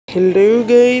Hello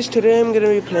guys, today I'm going to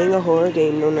be playing a horror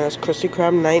game known as Krusty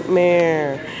Krab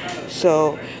Nightmare.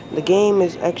 So, the game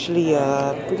is actually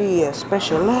pretty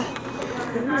special.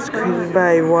 It's created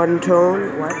by One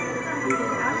Tone. What?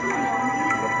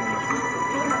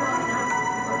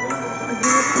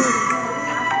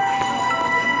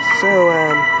 So,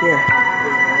 yeah.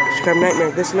 Krusty Krab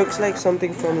Nightmare. This looks like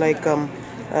something from at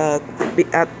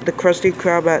the Krusty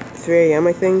Krab at 3 a.m.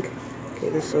 I think. Okay,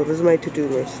 this is my to-do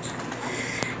list.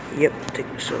 Yep, take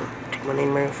my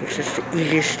name off. It's just the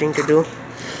easiest thing to do.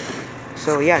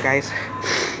 So yeah, guys,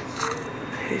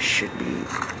 it should be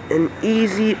an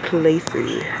easy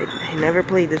playthrough. I never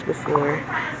played this before,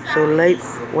 so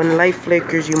when light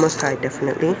flickers, you must hide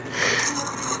definitely.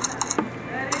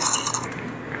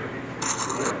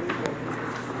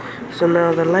 So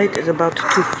now the light is about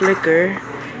to flicker.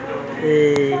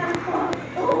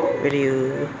 Where do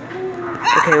you?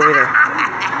 Okay, over there.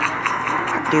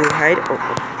 Do you hide? Oh,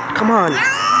 come on!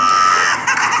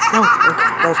 No, okay,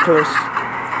 that was close.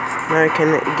 Now I can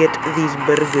get these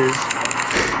burgers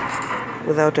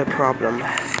without a problem.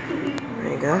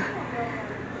 There you go.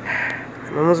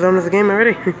 I'm almost done with the game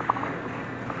already.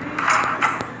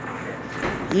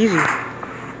 Easy.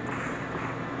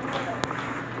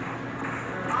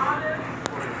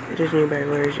 It is nearby.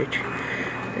 Where is it?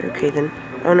 Okay then.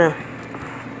 Oh no.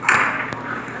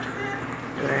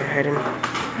 Do I hide him?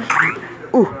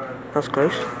 Ooh, that was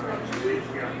close.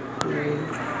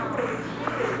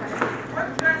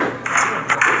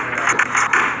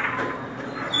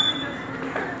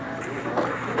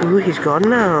 Ooh, he's gone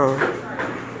now.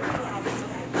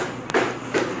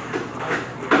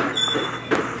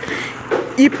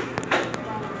 Yep.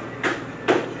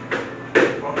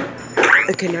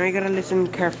 Okay, now you gotta listen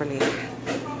carefully.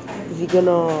 Is he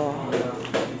gonna...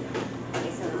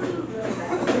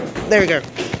 There we go.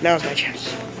 Now's my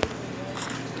chance.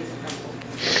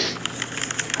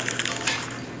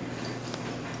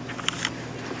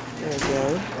 There we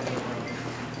go.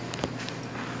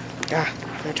 Ah,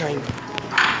 no time.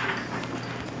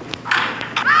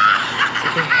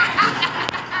 Okay.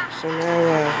 So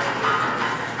now,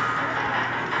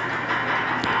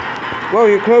 whoa,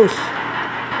 you're close.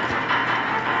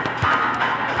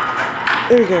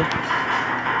 There we go.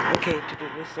 Okay, to do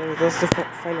this, that's the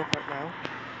final part now.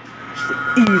 It's the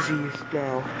easiest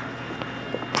now.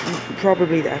 But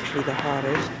probably actually the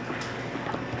hardest.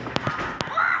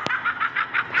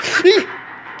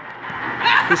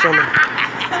 He saw me.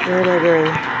 Where am I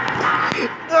going?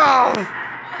 Oh!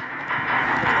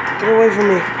 Get away from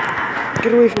me.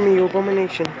 Get away from me, you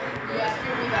abomination.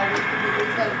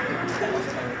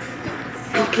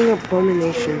 Freaking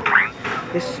abomination.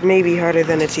 This may be harder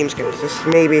than it seems, guys. This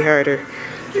may be harder.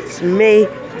 This may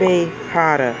be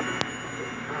harder.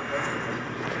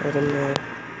 I don't know.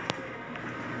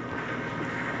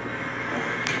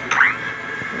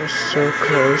 We're so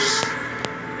close.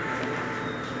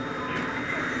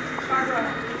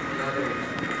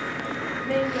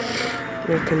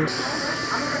 You can see.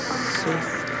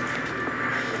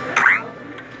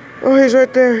 Oh, he's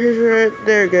right there. He's right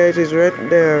there, guys. He's right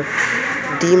there.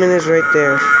 Demon is right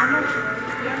there.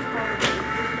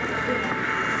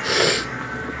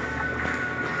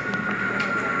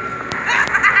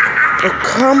 Oh,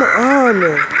 come on!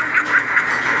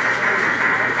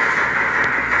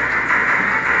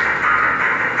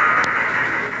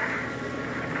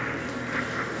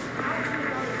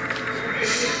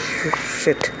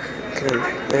 Shit.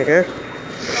 There you go.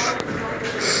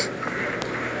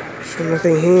 So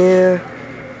nothing here.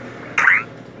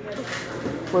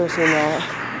 Where's it now?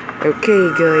 Okay,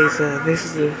 guys, this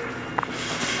is the...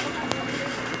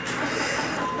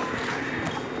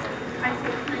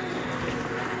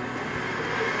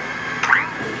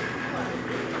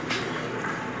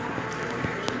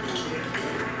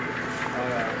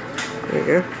 There you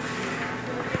go.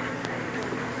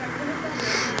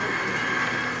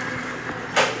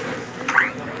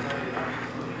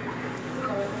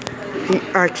 He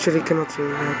actually cannot see me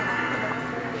now.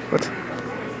 What?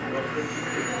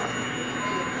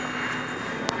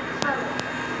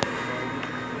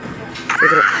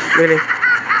 Check it out. Really?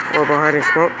 Or behind his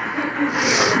smoke?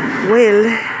 Well...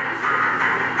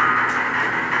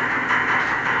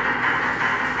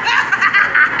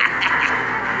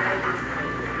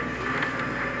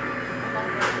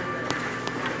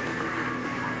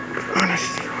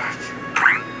 Honestly, what?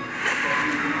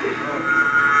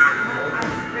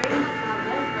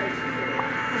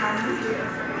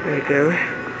 There you go.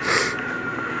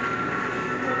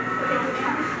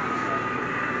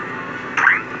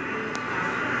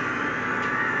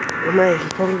 Oh man,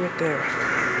 he's probably right there.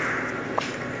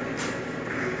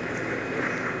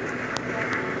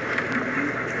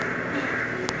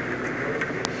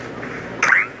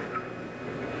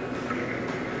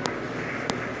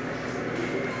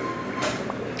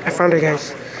 found it,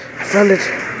 guys. I found it.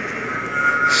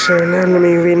 So now let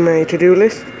me read my to-do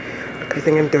list. I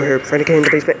think I'm doing her trying to get in the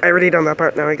basement. I already done that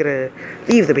part. Now I gotta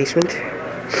leave the basement.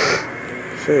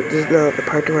 So this is now the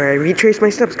part where I retrace my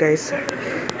steps, guys.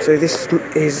 So this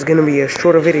is gonna be a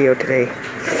shorter video today.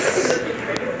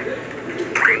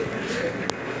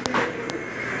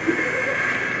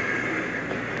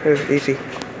 It was easy.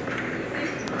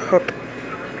 Hop.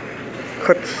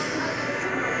 Huts.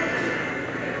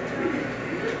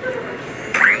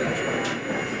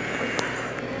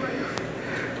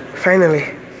 Finally.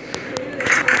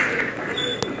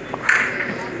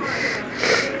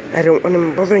 I don't want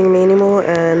him bothering me anymore,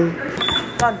 and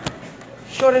done.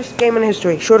 Shortest game in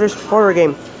history, shortest horror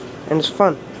game, and it's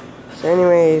fun. So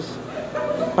anyways,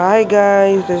 bye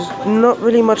guys. There's not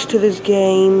really much to this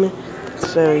game,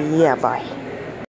 so yeah, bye.